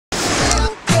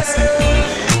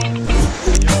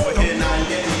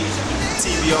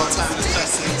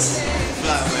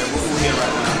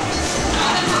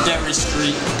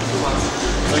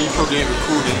probably ain't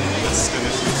recording. That's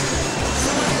gonna.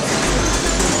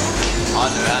 I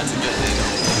don't know how to get there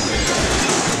though.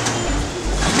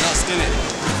 I'm lost in it.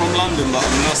 From London, but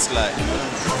I'm lost like.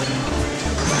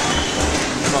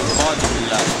 From Cardigan,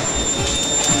 like.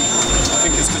 I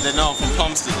think it's because they know I'm from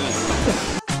Plumstead, isn't it?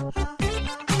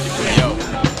 Yo,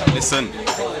 listen.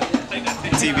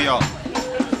 TBR.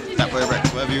 That boy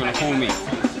Rex, whatever you wanna call me.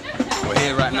 We're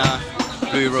here right now.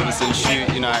 Bluey Robinson shoot,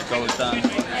 you know how it goes down.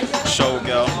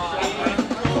 Showgirl.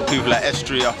 Got people like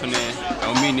Estrie up in here.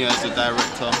 Elmina is the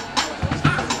director.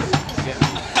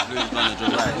 Bluey's manager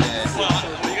right there.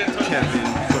 Kevin,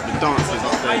 got the dancers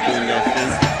up there doing their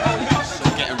thing.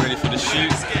 Getting ready for the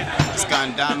shoot. It's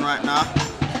going down right now.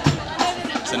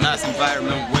 It's a nice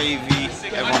environment, wavy,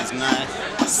 everyone's nice.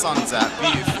 The sun's out,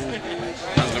 beautiful.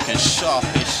 Everyone's looking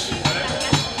sharpish.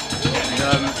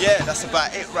 And yeah, that's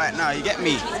about it right now, you get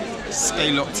me?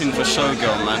 Stay locked in for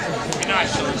Showgirl, man.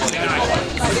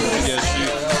 Video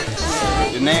shoot.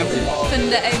 Your name?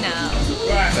 Funda Onal.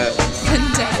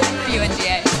 Funda,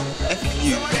 F-U-N-D-A.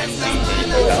 F-U-N-D-A.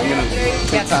 I'm gonna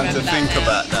take time to think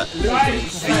about that.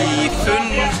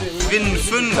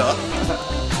 Funda.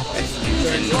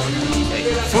 F-U-N-D-A.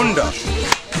 Funda.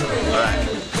 Alright,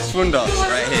 it's Funda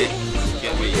right here.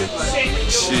 Get me?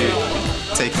 Shoot.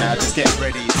 Taking out, just getting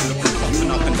ready to look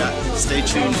and up and that. Stay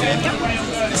tuned here.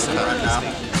 Listen right now.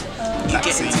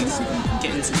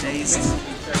 Get into Dazed.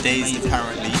 Dazed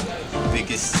apparently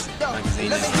biggest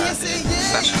magazine is right there.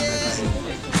 Fashion magazine.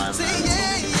 My man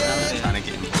trying to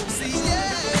get involved.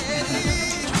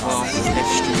 Oh,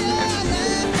 extra.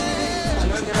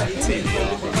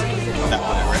 That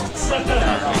one erects.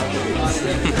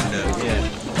 Yeah.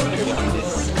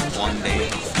 One day.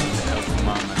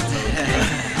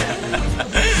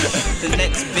 The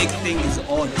next big thing is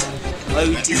ODD.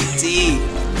 ODD.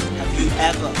 Have you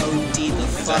ever OD'd the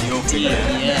fucking D?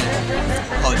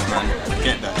 Yeah. Odd man.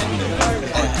 Get that in there.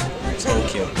 Odd.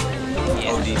 Tokyo.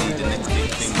 Yeah. ODD, the next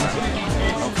big thing.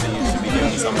 Hopefully you should be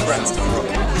doing some brands to rock.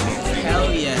 Hell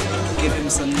yeah. Give him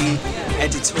some new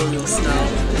editorial style.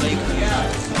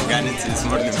 Going into this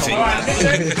modeling thing.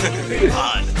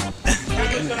 Hard.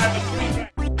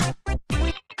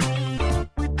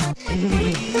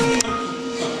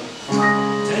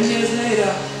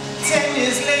 10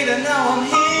 years later, now I'm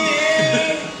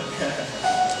here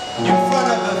in front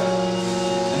of a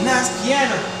nice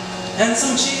piano and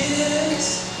some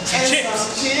chips. Some chips.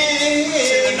 Some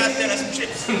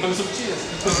chips. Some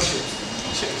chips.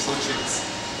 Chips or chips?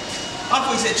 I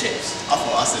thought you said chips. I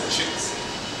thought I said chips.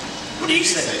 What did you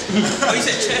say? Oh, you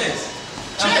said chairs.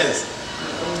 Chairs.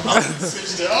 I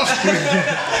switched it off.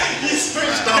 You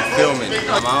switched off. Filming.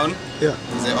 Am I on? Yeah.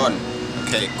 Is it on?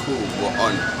 Okay, cool. We're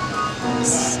on.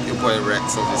 It's your boy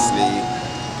Rex, obviously.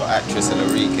 Got actress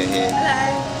Elarica here.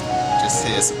 Hello. Just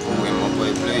here supporting my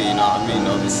boy Bluey, you know what I mean?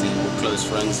 Obviously, we're close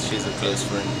friends. She's a close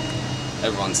friend.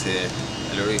 Everyone's here.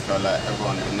 Elarica, like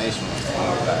everyone in the nation wants to know,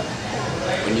 like,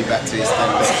 when you back to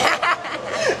EastEnders.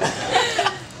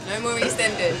 No more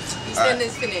EastEnders.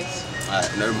 EastEnders finished.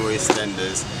 Alright, no more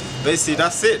EastEnders. Basically,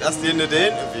 that's it. That's the end of the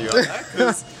interview.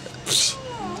 Because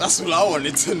that's all I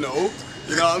wanted to know.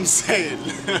 You know what I'm saying?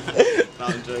 No,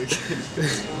 I'm joking.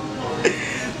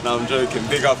 No, I'm joking.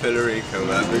 Big up Elarica,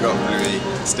 man. Big up Bluey.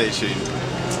 Stay tuned.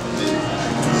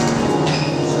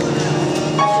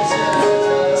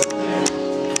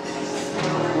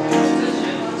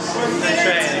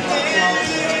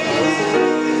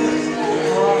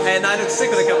 And I look sick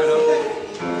when I come up.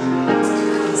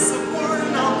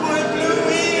 Supporting our boy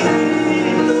Bluey.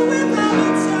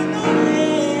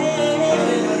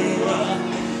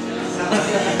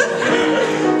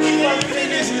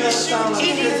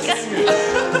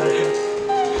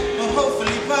 Well,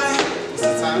 hopefully by what's the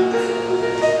time?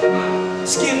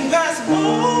 Skin past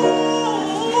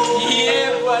bone.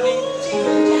 Yeah, buddy.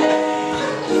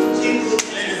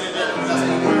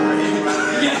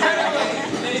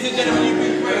 Ladies and gentlemen, you've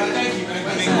been great. Thank you.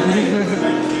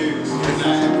 Thank you.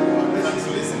 Thanks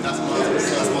for listening. That's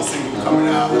my single coming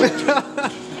out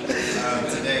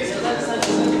today.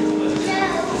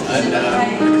 And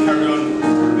carry on.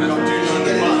 We've got Junior on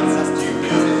the buttons. That's due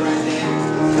music right there.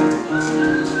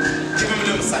 Give him a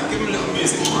little sound. Give him a little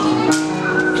music.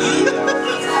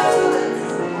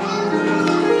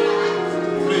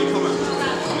 Bluey, come on.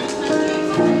 Come in.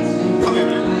 Come in,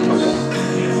 Bluey.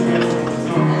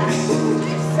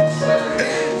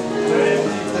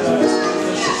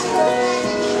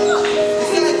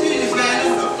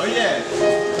 Oh yeah.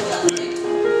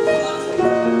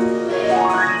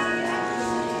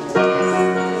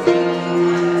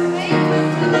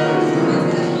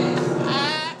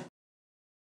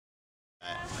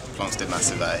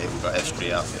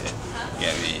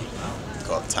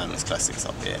 Classics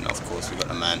up here, and of course we got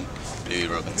the man Bluey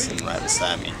Robinson right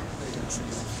beside me.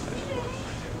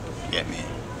 You get me?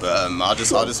 But I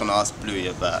just want to ask Bluey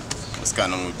about what's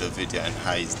going on with the video and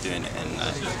how he's doing it, and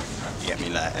like, you get me,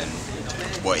 like, and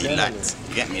what he liked.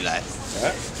 You get me, like.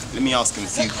 Let me ask him a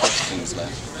few questions, like.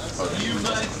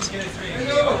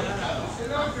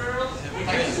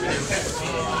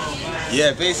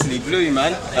 Yeah, basically Bluey,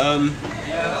 man.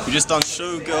 We just done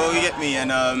Showgirl, you get me,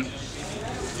 and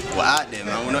we're out there,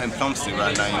 man. We're not in Plumstead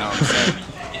right now, you know what I'm saying?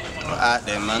 We're out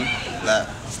there, man. Like,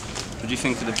 what do you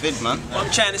think of the vid, man? What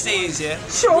I'm trying to say is, yeah,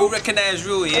 real recognize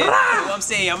rule, yeah. You know what I'm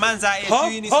saying? Your man's out here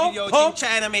doing this video, thing,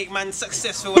 trying to make man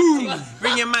successful.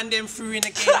 Bring your man them through in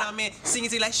the game, you know what I mean? Singing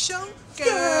to like, Showgirl. You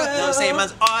know what I'm saying?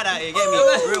 Man's hard out here, get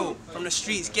me? Real, from the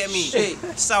streets, get me?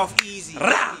 South Easy.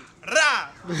 Rah!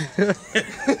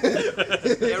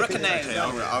 Yeah, recognize. Okay,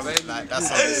 alright, like,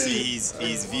 that's obviously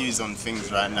his views on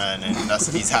things right now, and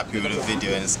he's happy with the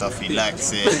video and stuff. He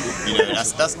likes it, you know.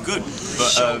 That's good.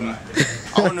 But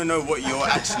I want to know what you're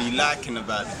actually liking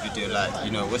about the video. Like,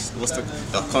 you know, what's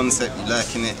the concept you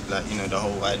liking it? Like, you know, the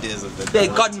whole ideas of the. They're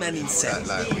Godman inside.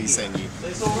 Like, what are you saying? Do you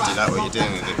like what you're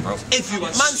doing with it, bro? If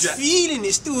man's feeling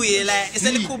it still, yeah, like it's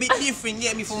a little bit different,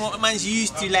 get me, from what man's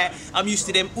used to. Like, I'm used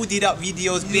to them hooded up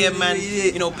videos, bare man,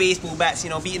 you know, baseball bats, you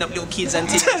know, beating up little kids and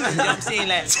things. You know what I'm saying?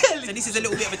 Like, so this is a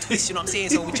little bit of a twist, you know what I'm saying?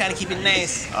 So we're trying to keep it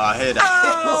nice. I hear that.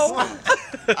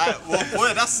 Well,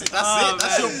 boy, that's it.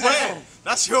 That's your boy.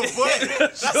 That's your boy.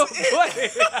 That's your boy.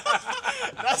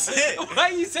 That's it. Why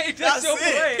you say that's your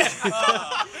boy?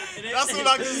 That's all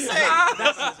I can say.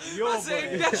 That's your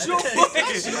boy. That's your boy.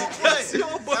 That's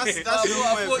your boy. That's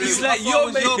your boy. It's like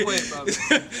your boy, bro.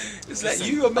 It's like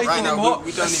you are making them hot.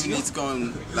 We don't even need to go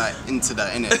on, like, into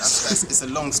that, innit? It's a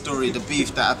long story. The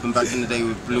beef that happened back in the day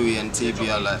with Bluey and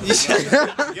TBR, like,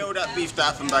 yo, that beef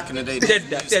that happened back in the day. Dead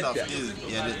that.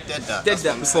 Yeah, dead that. Dead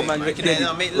that before man recognize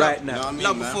it right now.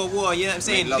 Love before war, you know what I'm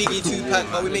saying? Biggie,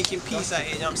 Tupac, but we're making peace out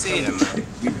here, you know what I'm saying? Yeah, man.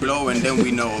 We blow and then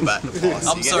we know about the past.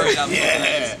 I'm sorry,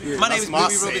 yeah. My name is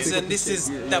Bluey Robinson, this is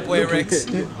that boy Rex.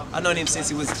 I've known him since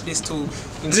he was this tall.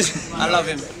 I love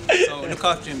him, so look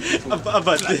after him. I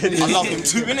love him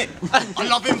too, innit? I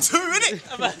love him too, innit?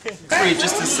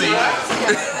 Just to say,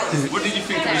 what did you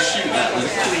think of the shoot? Was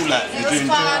it cool? Like, it was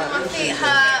fun, my feet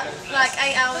hurt, like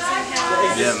 8 hours in here.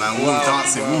 Yeah, man, we're all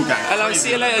dancing, we're all going Hello,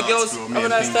 see you later, girls. Have a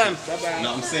nice time. You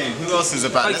know what I'm saying? Who else is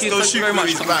about? Let's go shoot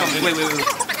Bluey's band. Wait.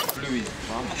 Bluey's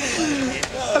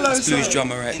Hello, that's Bluey's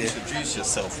drummer right there. Introduce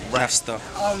yourself. Rafstar.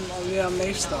 Yeah, I'm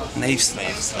Mavestar. Mavestar.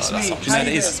 That's me. what Do you know who that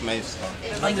is?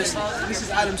 This is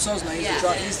Adam Sosna,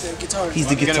 he's the guitarist. He's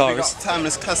the We're gonna big guitarist. up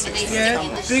Timeless Classics.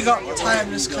 Yeah, big up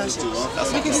Timeless Classics.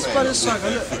 Look at this brother's swagger,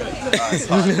 look.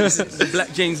 The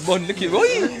Black James Bond, look at Roy.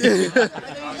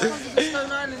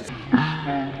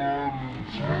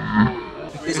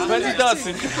 Is Mandy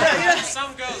dancing?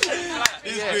 Some girls.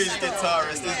 This is Bluey's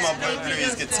guitarist. This is my boy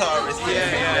Bluey's guitarist.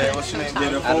 Yeah. What's your name?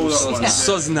 Adam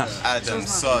Sosna.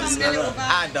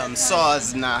 Adam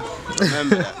Sosna.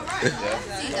 Remember that?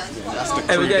 Yeah. That's the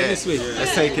Hey, we're crew going there. this way.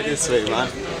 Let's take it this way, man.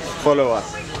 Follow us.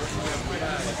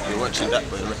 You're watching that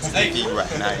boy TV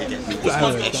right now. You get me.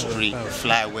 Extra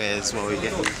flyware as well. You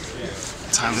get me.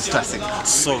 Timeless Classic.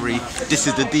 Sorry, this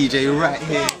is the DJ right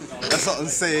here. That's what I'm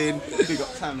saying. Big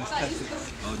up Timeless Classic.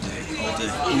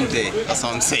 All day. That's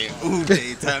what I'm saying. All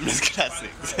day Timeless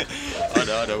Classics. Hold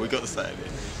on, we got the side here.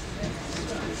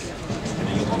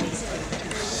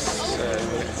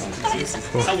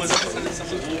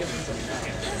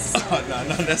 Oh,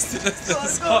 no,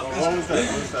 that's hot. What was that?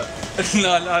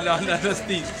 No, that's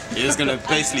deep. It was going to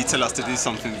basically tell us to do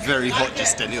something very hot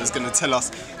just then. It was going to tell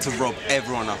us to rob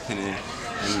everyone up in here.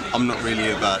 And I'm not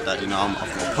really about that, you know. I've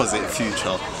got a positive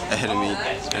future ahead of me,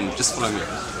 and just follow me.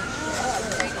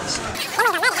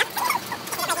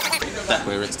 That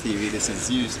way, Rex TV. This is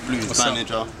you, Bluey's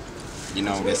manager. You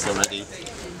know this already.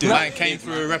 Mine came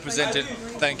through represented.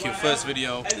 Thank you. First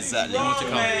video. Exactly.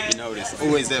 You know this.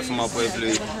 Always there for my boy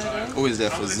Bluey. Always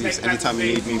there for Zeus. Anytime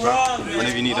you need me, bro.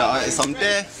 Whenever you need an artist, I'm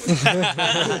there.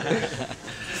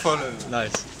 Follow.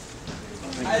 Nice.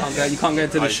 You can't go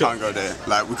into the shop. Can't go there.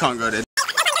 Like, we can't go there.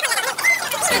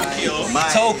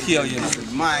 Tokyo, you know.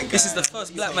 My This is the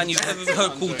first black man you've ever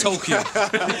heard called Tokyo.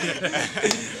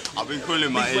 I've been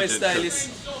calling my Big boy agent. stylist.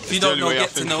 If you don't know, get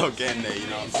to know. Getting there, you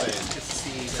know what I'm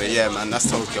saying? But yeah, man, that's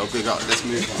Tokyo. Big up. Let's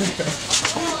move on.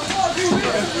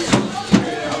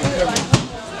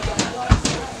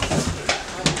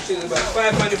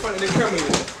 Five in front of the camera.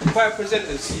 5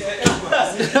 presenters.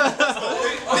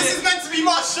 This is meant to be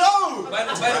my show! Right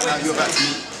now, you're about to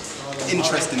meet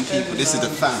interesting people. This is the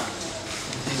fam.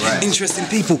 Right. Interesting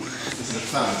people.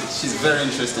 She's very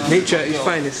interested. Nature is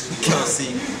finest.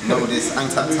 Kelsey, know this.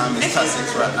 Anti Time is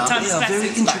classics right now. They are very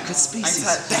intricate species.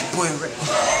 That boy already.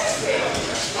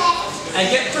 And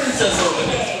get Princess over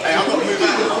there. Hey, I'm gonna move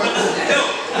out.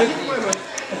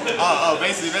 Oh,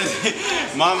 basically,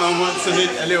 my man wants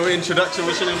a little introduction.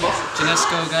 What's your name, boss?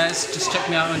 Genesco, guys, just check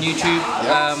me out on YouTube.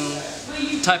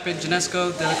 Type in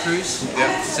Genesco De La Cruz.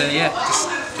 Yeah. So yeah, just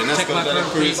check my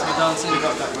choreography, my dancing. We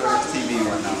got that Rex TV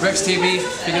right now. Rex TV,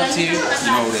 big up to you.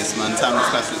 You know this, man. Timeless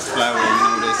Classics Flower, you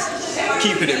know this.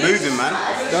 Keeping it moving, man.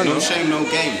 No shame, no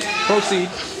game. Proceed.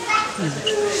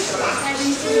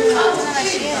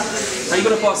 Are you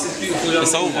gonna pass this beautiful young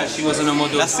lady that she wasn't a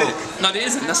model? That's it. No, there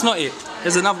isn't. That's not it.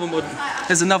 There's another model.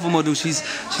 There's another model. She's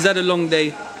had a long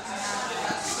day.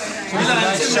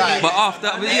 But after,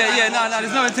 no,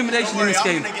 there's no intimidation in this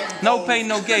game. No pain,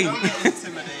 no gain.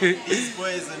 These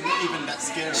boys are not even that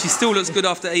scary. She still looks good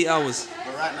after 8 hours.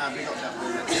 But right now, big up that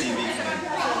Rex TV for them.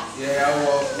 Yeah,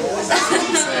 well, that's what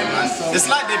I'm saying, man. It's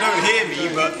like they don't hear me,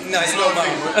 but no, it's not about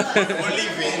it. We'll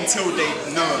leave it until they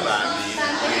know about me.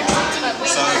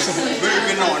 So,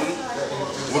 moving on,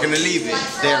 we're going to leave it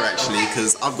there actually,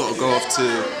 because I've got to go off to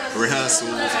rehearsals.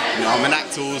 You know, I'm an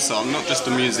actor also, I'm not just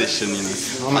a musician, you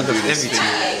know. I do this thing.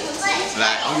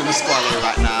 Like, I'm going to squalor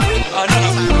right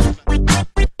now.